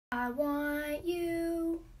want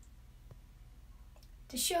you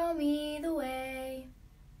to show me the way.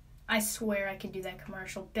 I swear I could do that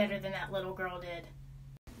commercial better than that little girl did.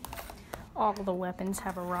 All the weapons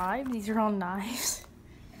have arrived. These are all knives.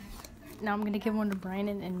 Now I'm gonna give one to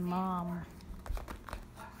Brandon and Mom.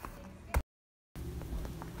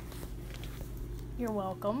 You're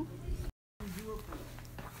welcome.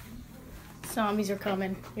 Zombies are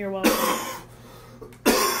coming. You're welcome.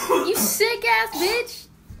 You sick ass bitch!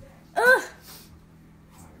 Ugh!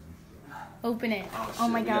 Open it. Oh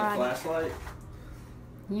my god. You got a flashlight?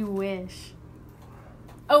 You wish.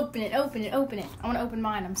 Open it, open it, open it. I want to open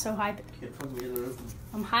mine. I'm so hyped. Can't fucking get it open.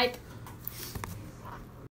 I'm hyped.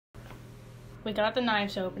 We got the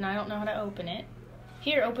knives open. I don't know how to open it.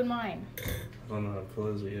 Here, open mine. I don't know how to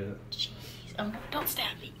close it yet. Jeez. Oh no, don't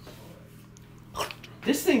stab me.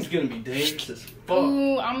 This thing's gonna be dangerous as fuck.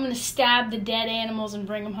 Ooh, I'm gonna stab the dead animals and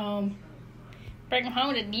bring them home. Bring them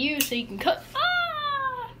home to you so you can cook.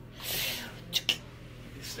 Ah!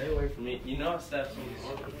 Stay away from me. You know I stabbed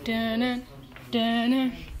someone. Dun-dun,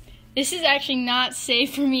 dun-dun. This is actually not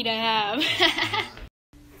safe for me to have.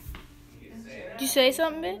 Did you say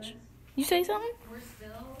something, bitch? You say something?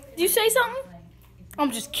 Did you say something?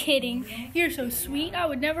 I'm just kidding. You're so sweet. I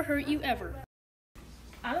would never hurt you ever.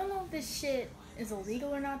 I don't know if this shit is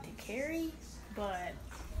illegal or not to carry, but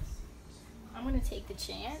I'm gonna take the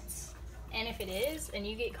chance. And if it is, and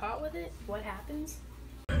you get caught with it, what happens?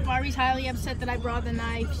 Barbie's highly upset that I brought the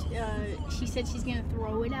knife. She said she's gonna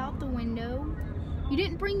throw it out the window. You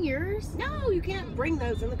didn't bring yours? No, you can't bring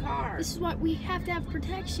those in the car. This is what we have to have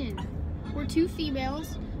protection. We're two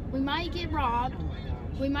females. We might get robbed.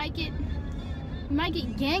 We might get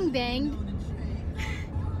gangbanged.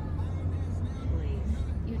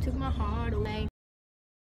 You took my heart away.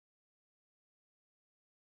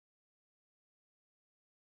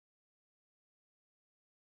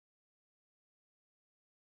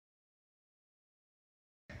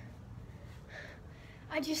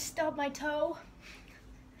 I just stubbed my toe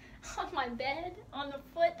on my bed, on the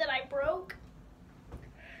foot that I broke.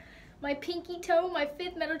 My pinky toe, my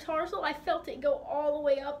 5th metatarsal, I felt it go all the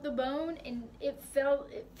way up the bone, and it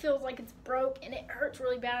feels like it's broke, and it hurts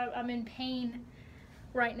really bad. I'm in pain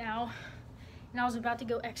right now, and I was about to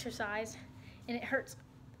go exercise, and it hurts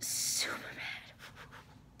super bad.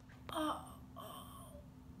 Oh,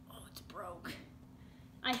 it's broke.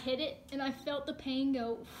 I hit it, and I felt the pain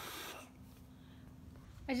go.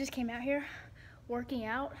 I just came out here working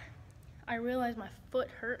out. I realized my foot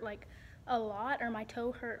hurt like a lot, or my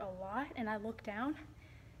toe hurt a lot, and I looked down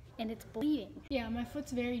and it's bleeding. Yeah, my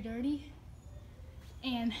foot's very dirty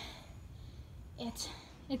and it's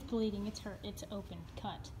bleeding, it's hurt, it's open,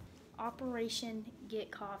 cut. Operation Get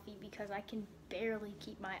Coffee, because I can barely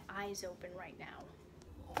keep my eyes open right now.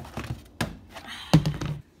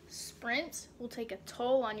 Sprints will take a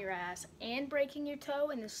toll on your ass, and breaking your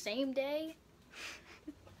toe in the same day.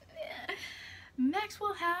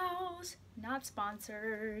 Maxwell House, not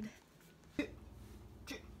sponsored.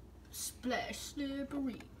 Splash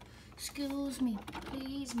slippery. Excuse me,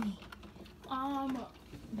 please me.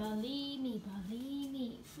 Believe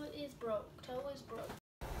me. Foot is broke, toe is broke.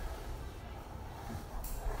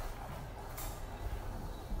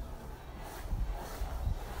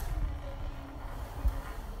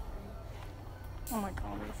 Oh my god,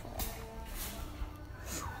 I'm gonna fall.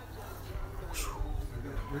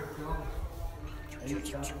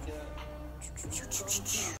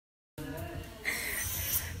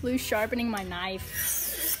 Lou's sharpening my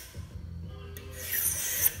knife.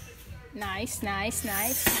 Nice.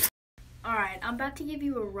 Alright, I'm about to give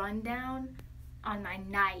you a rundown on my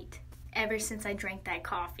night ever since I drank that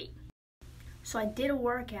coffee. So I did a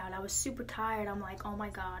workout. I was super tired. I'm like, oh my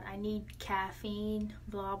god, I need caffeine,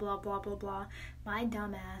 blah, blah, blah, blah, blah. My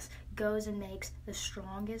dumbass goes and makes the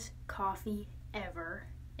strongest coffee ever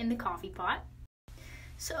in the coffee pot.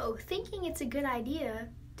 So, thinking it's a good idea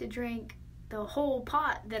to drink the whole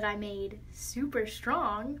pot that I made super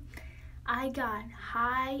strong, I got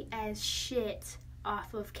high as shit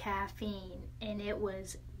off of caffeine, and it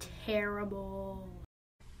was terrible.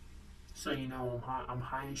 So, you know, I'm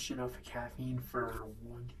high as shit off of caffeine for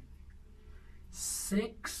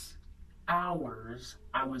 6 hours.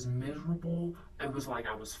 I was miserable. It was like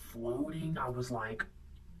I was floating. I was like...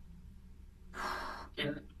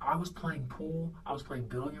 And I was playing pool. I was playing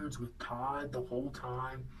billiards with Todd the whole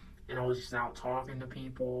time. And I was just out talking to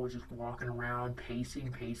people, just walking around,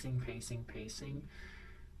 pacing.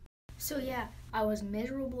 So yeah, I was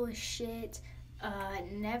miserable as shit.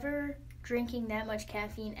 Never drinking that much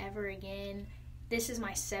caffeine ever again. This is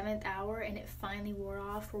my 7th hour, and it finally wore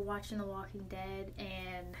off. We're watching The Walking Dead,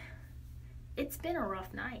 and it's been a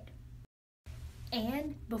rough night.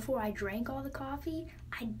 And before I drank all the coffee,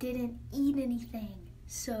 I didn't eat anything.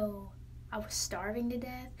 So I was starving to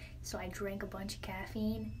death, so I drank a bunch of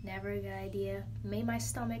caffeine. Never a good idea. Made my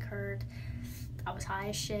stomach hurt. I was high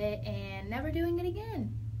as shit and never doing it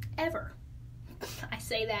again. Ever. I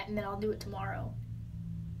say that and then I'll do it tomorrow.